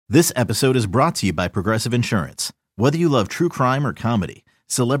This episode is brought to you by Progressive Insurance. Whether you love true crime or comedy,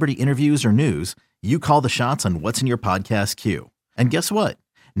 celebrity interviews or news, you call the shots on what's in your podcast queue. And guess what?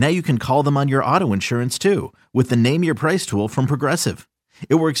 Now you can call them on your auto insurance too with the Name Your Price tool from Progressive.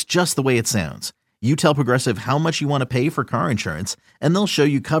 It works just the way it sounds. You tell Progressive how much you want to pay for car insurance, and they'll show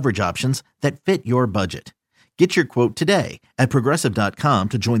you coverage options that fit your budget. Get your quote today at Progressive.com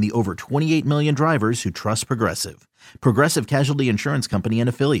to join the over 28 million drivers who trust Progressive. Progressive Casualty Insurance Company and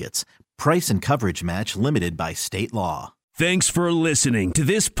Affiliates. Price and coverage match limited by state law. Thanks for listening to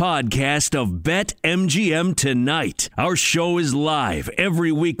this podcast of BetMGM Tonight. Our show is live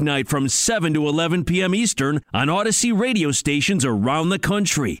every weeknight from 7 to 11 p.m. Eastern on Odyssey radio stations around the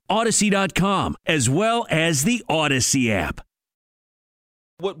country, Odyssey.com, as well as the Odyssey app.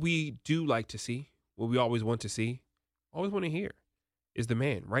 What we do like to see, what we always want to see, always want to hear, is the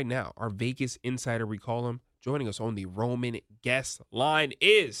man right now, our Vegas insider, we call him. Joining us on the Roman guest line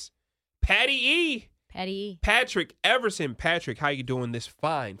is Patty E. Patty E. Patrick Everson. Patrick, how you doing this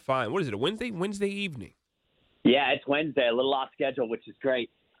fine? What is it, a Wednesday? Wednesday evening. Yeah, it's Wednesday, a little off schedule, which is great.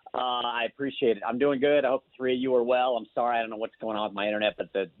 I appreciate it. I'm doing good. I hope the three of you are well. I'm sorry, I don't know what's going on with my internet,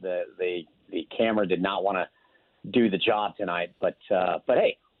 but the camera did not want to do the job tonight. But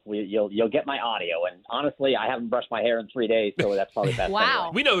hey, you'll get my audio. And honestly, I haven't brushed my hair in 3 days, so that's probably best. Wow.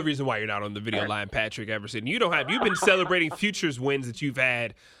 Anyway. We know the reason why you're not on the video line, Patrick Everson. You've been celebrating futures wins that you've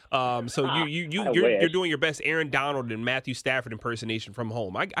had. So you're doing your best Aaron Donald and Matthew Stafford impersonation from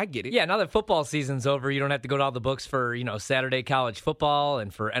home. I get it. Yeah, now that football season's over, you don't have to go to all the books for, Saturday college football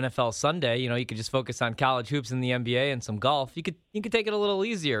and for NFL Sunday. You could just focus on college hoops in the NBA and some golf. You could take it a little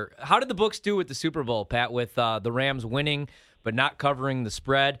easier. How did the books do with the Super Bowl, Pat, with the Rams winning but not covering the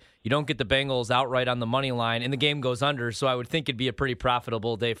spread? You don't get the Bengals outright on the money line, and the game goes under, so I would think it'd be a pretty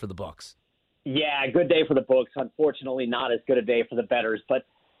profitable day for the books. Yeah, good day for the books. Unfortunately, not as good a day for the bettors, but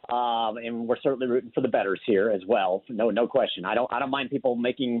and we're certainly rooting for the bettors here as well. No question. I don't mind people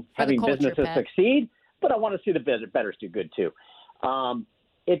having culture, businesses Pat. succeed, but I want to see the bettors do good too.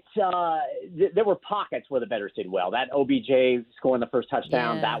 There were pockets where the bettors did well. That OBJ scoring the first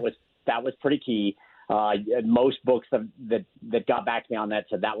touchdown, Yeah. that was pretty key. Most books that got back to me on that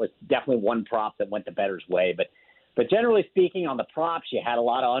said that was definitely one prop that went the bettors' way. But generally speaking, on the props, you had a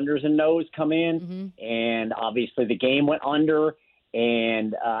lot of unders and nos come in, and obviously the game went under.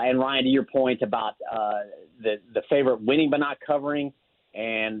 And Ryan, to your point about the favorite winning but not covering,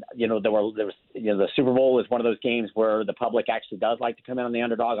 and there was the Super Bowl is one of those games where the public actually does like to come in on the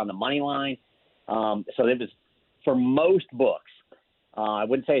underdog on the money line. So it was for most books. I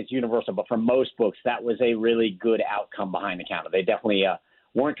wouldn't say it's universal, but for most books, that was a really good outcome behind the counter. They definitely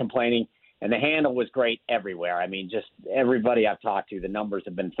weren't complaining, and the handle was great everywhere. I mean, just everybody I've talked to, the numbers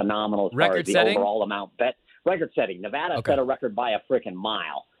have been phenomenal as far as the overall amount bet. Record-setting. Nevada set a record by a freaking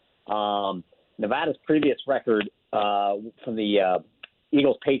mile. Nevada's previous record from the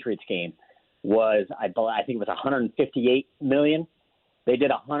Eagles-Patriots game was, I think it was $158 million. They did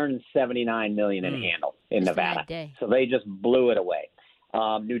 $179 million in handle in Nevada. So they just blew it away.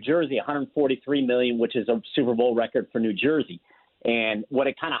 New Jersey, $143 million, which is a Super Bowl record for New Jersey. And what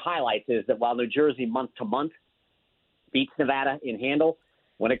it kind of highlights is that while New Jersey month-to-month beats Nevada in handle,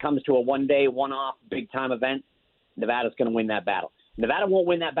 when it comes to a one-day, one-off, big-time event, Nevada's going to win that battle. Nevada won't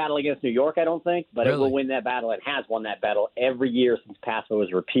win that battle against New York, I don't think, but It will win that battle. It has won that battle every year since PASPA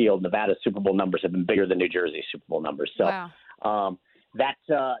was repealed. Nevada's Super Bowl numbers have been bigger than New Jersey's Super Bowl numbers. So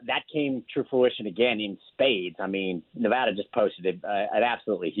that came to fruition again in spades. I mean, Nevada just posted an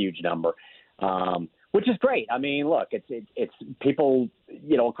absolutely huge number, which is great. I mean, look, it's people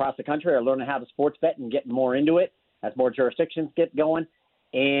across the country are learning how to sports bet and getting more into it as more jurisdictions get going.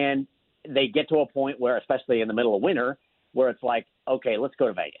 And they get to a point where, especially in the middle of winter, where it's like, okay, let's go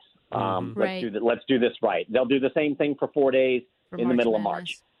to Vegas. Let's do this right. They'll do the same thing for 4 days in the middle of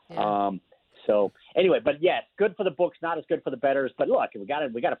March. Yeah. So anyway, but yes, good for the books, not as good for the bettors. But look, we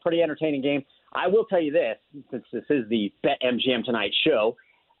got a pretty entertaining game. I will tell you this, since this is the BetMGM Tonight show,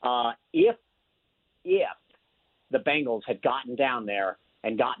 if the Bengals had gotten down there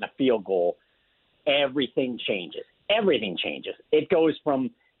and gotten a field goal, everything changes. Everything changes. It goes from,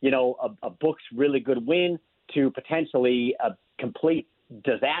 a book's really good win to potentially a complete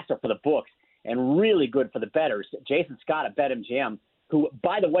disaster for the books and really good for the bettors. Jason Scott at BetMGM, who,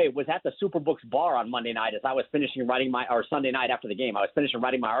 by the way, was at the Superbooks bar on Monday night as I was finishing writing Sunday night after the game. I was finishing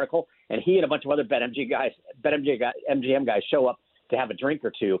writing my article, and he and a bunch of other BetMGM guys show up to have a drink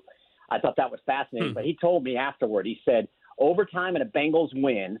or two. I thought that was fascinating. But he told me afterward, he said, overtime and a Bengals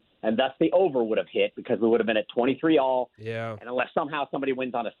win and thus the over would have hit because we would have been at 23-all. Yeah. And unless somehow somebody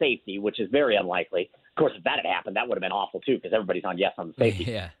wins on a safety, which is very unlikely. Of course, if that had happened, that would have been awful too because everybody's on yes on the safety.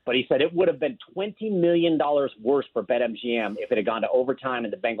 Yeah. But he said it would have been $20 million worse for BetMGM if it had gone to overtime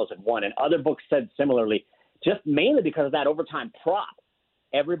and the Bengals had won. And other books said similarly, just mainly because of that overtime prop.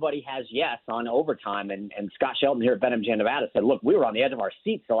 Everybody has yes on overtime. And Scott Shelton here at BetMGM Nevada said, look, we were on the edge of our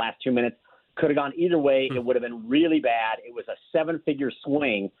seats the last 2 minutes. Could have gone either way. It would have been really bad. It was a 7-figure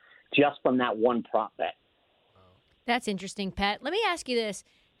swing just from that one prop bet. That's interesting, Pat. Let me ask you this.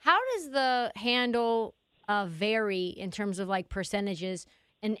 How does the handle vary in terms of like percentages?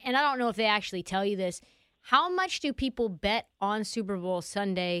 And I don't know if they actually tell you this. How much do people bet on Super Bowl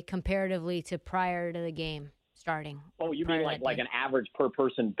Sunday comparatively to prior to the game starting? Oh, you mean like an average per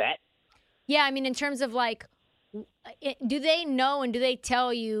person bet? Yeah, I mean in terms of like, do they know and do they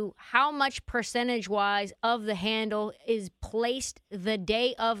tell you how much percentage-wise of the handle is placed the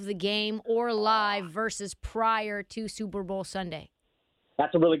day of the game or live versus prior to Super Bowl Sunday?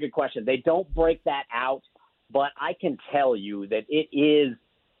 That's a really good question. They don't break that out, but I can tell you that it is,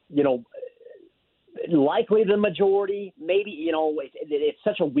 likely the majority. Maybe, it's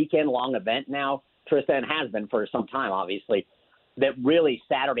such a weekend-long event now, Trista, and has been for some time, obviously, that really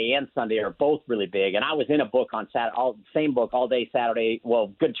Saturday and Sunday are both really big. And I was in a book on same book all day Saturday, well,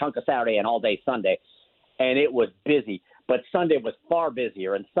 good chunk of Saturday and all day Sunday, and it was busy. But Sunday was far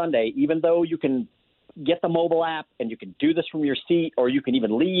busier. And Sunday, even though you can get the mobile app and you can do this from your seat, or you can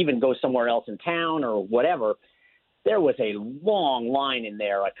even leave and go somewhere else in town or whatever, there was a long line in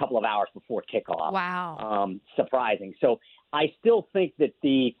there a couple of hours before kickoff. Wow. Surprising. So I still think that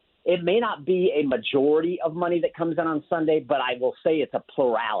it may not be a majority of money that comes in on Sunday, but I will say it's a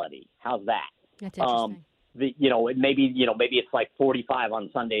plurality. How's that? That's interesting. Maybe it's like 45 on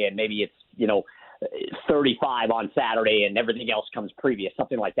Sunday and maybe it's, 35 on Saturday and everything else comes previous,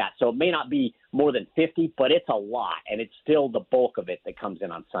 something like that. So it may not be more than 50, but it's a lot, and it's still the bulk of it that comes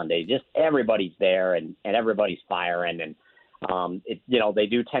in on Sunday. Just everybody's there and everybody's firing, and they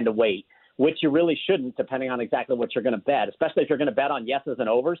do tend to wait, which you really shouldn't, depending on exactly what you're going to bet, especially if you're going to bet on yeses and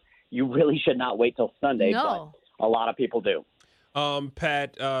overs. You really should not wait till Sunday, No. but a lot of people do.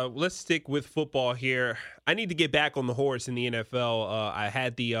 Pat, let's stick with football here. I need to get back on the horse in the NFL. I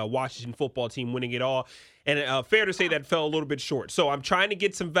had the Washington football team winning it all, and fair to say that fell a little bit short. So I'm trying to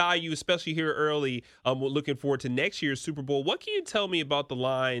get some value, especially here early. We're looking forward to next year's Super Bowl. What can you tell me about the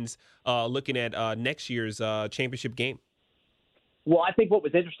lines looking at next year's championship game? Well, I think what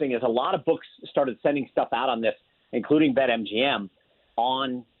was interesting is a lot of books started sending stuff out on this, including BetMGM,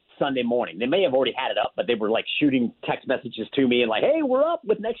 on Sunday morning. They may have already had it up, but they were like shooting text messages to me and like, hey, we're up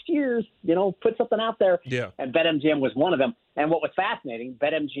with next year's, put something out there. Yeah. And BetMGM was one of them. And what was fascinating,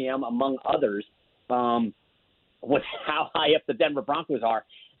 BetMGM, among others, was how high up the Denver Broncos are.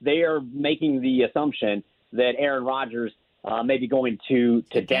 They are making the assumption that Aaron Rodgers may be going to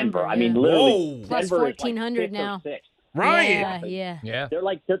Denver. Yeah. I mean, literally, Whoa. Plus Denver is 1,400 like now. 5th or 6th. Right. Yeah. They're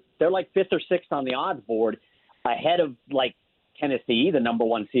like 5th or 6th on the odds board, ahead of like Tennessee, the number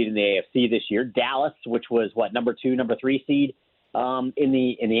 1 seed in the AFC this year. Dallas, which was number 2, number 3 seed in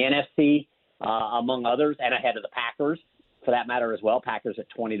the NFC, among others, and ahead of the Packers for that matter as well. Packers at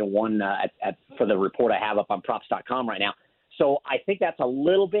 20-1 for the report I have up on props.com right now. So I think that's a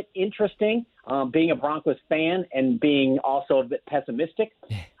little bit interesting. Being a Broncos fan and being also a bit pessimistic,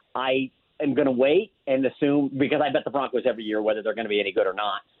 I am going to wait and assume, because I bet the Broncos every year whether they're going to be any good or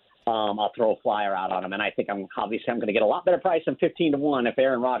not. I'll throw a flyer out on them, and I think I'm going to get a lot better price than 15-1 if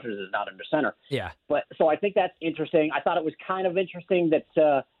Aaron Rodgers is not under center. Yeah. But so I think that's interesting. I thought it was kind of interesting that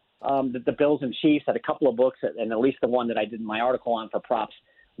the Bills and Chiefs had a couple of books, and at least the one that I did my article on for props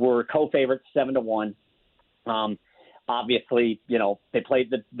were co-favorites 7-1. Obviously, they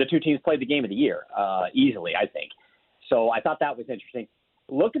played the two teams played the game of the year easily, I think. So I thought that was interesting.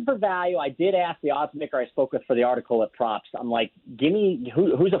 Looking for value, I did ask the odds maker I spoke with for the article at Props. I'm like, give me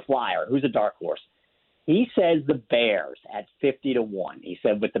who's a flyer, who's a dark horse. He says the Bears at 50-1. He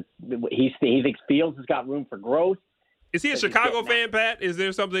said he thinks Fields has got room for growth. Is he a Chicago fan, Pat? Is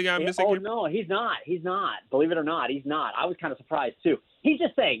there something I'm missing? Oh, no, he's not. He's not. Believe it or not, he's not. I was kind of surprised, too. He's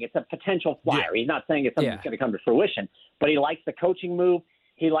just saying it's a potential flyer. Yeah. He's not saying it's something that's going to come to fruition, but he likes the coaching move.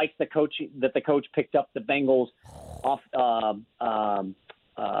 He likes the coach picked up the Bengals off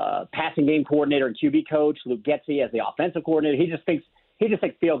passing game coordinator and QB coach, Luke Getsy, as the offensive coordinator. He just thinks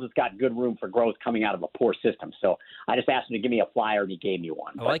Fields has got good room for growth coming out of a poor system. So I just asked him to give me a flyer, and he gave me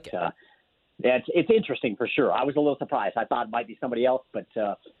one. I like it. It's interesting for sure. I was a little surprised. I thought it might be somebody else, but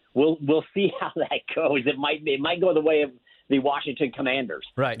we'll see how that goes. It might go the way of the Washington Commanders.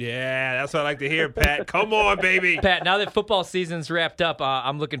 Right. Yeah, that's what I like to hear, Pat. Come on, baby. Pat, now that football season's wrapped up,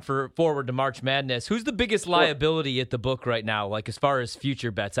 I'm looking forward to March Madness. Who's the biggest liability at the book right now, like as far as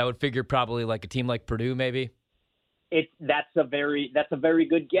future bets? I would figure probably like a team like Purdue, maybe. That's a very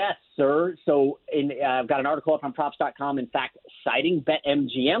good guess, sir. So I've got an article up on props.com, in fact, citing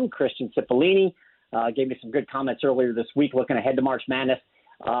BetMGM. Christian Cipollini gave me some good comments earlier this week looking ahead to March Madness.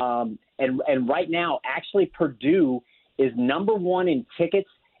 And right now, actually, Purdue is number one in tickets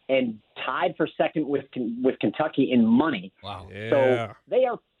and tied for second with Kentucky in money. Wow. Yeah.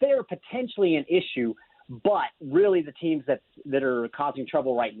 So they're potentially an issue, but really the teams that are causing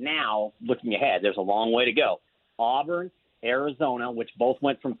trouble right now, looking ahead, there's a long way to go. Auburn, Arizona, which both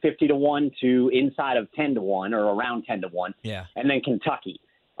went from 50-1 to inside of 10-1 or around 10-1. Yeah. And then Kentucky.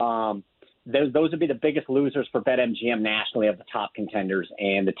 Those would be the biggest losers for BetMGM nationally of the top contenders.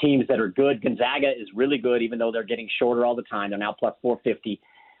 And the teams that are good, Gonzaga is really good, even though they're getting shorter all the time. They're now plus 450.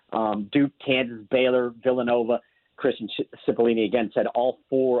 Duke, Kansas, Baylor, Villanova. Christian Cipollini again said all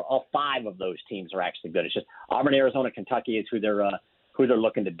five of those teams are actually good. It's just Auburn, Arizona, Kentucky is who they're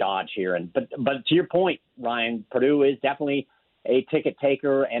looking to dodge here. But to your point, Ryan, Purdue is definitely a ticket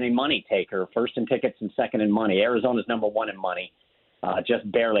taker and a money taker, first in tickets and second in money. Arizona's number one in money,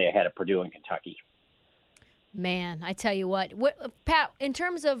 just barely ahead of Purdue and Kentucky. Man, I tell you what, Pat, in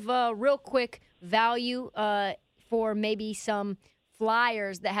terms of real quick value for maybe some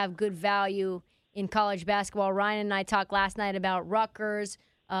flyers that have good value in college basketball, Ryan and I talked last night about Rutgers.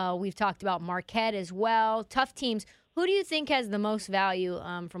 We've talked about Marquette as well. Tough teams. Who do you think has the most value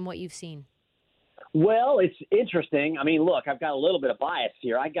from what you've seen? Well, it's interesting. I mean, look, I've got a little bit of bias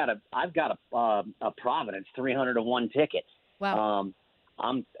here. I've got a Providence 300-1 ticket. Wow.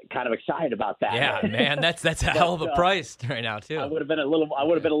 I'm kind of excited about that. Yeah, man, that's a hell of a price right now too. I would have been a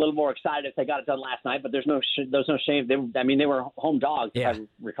little more excited if they got it done last night. But there's no shame. They were home dogs, if I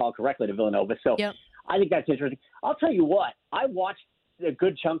recall correctly, to Villanova. So yep. I think that's interesting. I'll tell you what. I watched a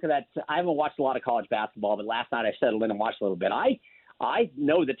good chunk of that. I haven't watched a lot of college basketball, but last night I settled in and watched a little bit. I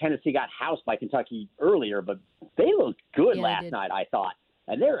know that Tennessee got housed by Kentucky earlier, but they looked good last night, I thought.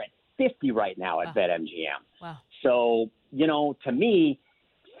 And they're at 50 right now at BetMGM. Wow. So, to me,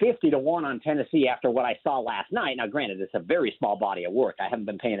 50-1 on Tennessee after what I saw last night. Now, granted, it's a very small body of work. I haven't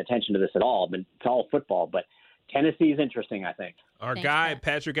been paying attention to this at all. It's all football, but Tennessee is interesting, I think. Our Thanks, guy, Pat.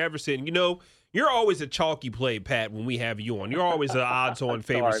 Patrick Everson, you're always a chalky play, Pat, when we have you on. You're always an odds-on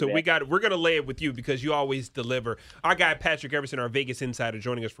favorite. So we're going to lay it with you because you always deliver. Our guy, Patrick Everson, our Vegas insider,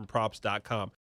 joining us from props.com.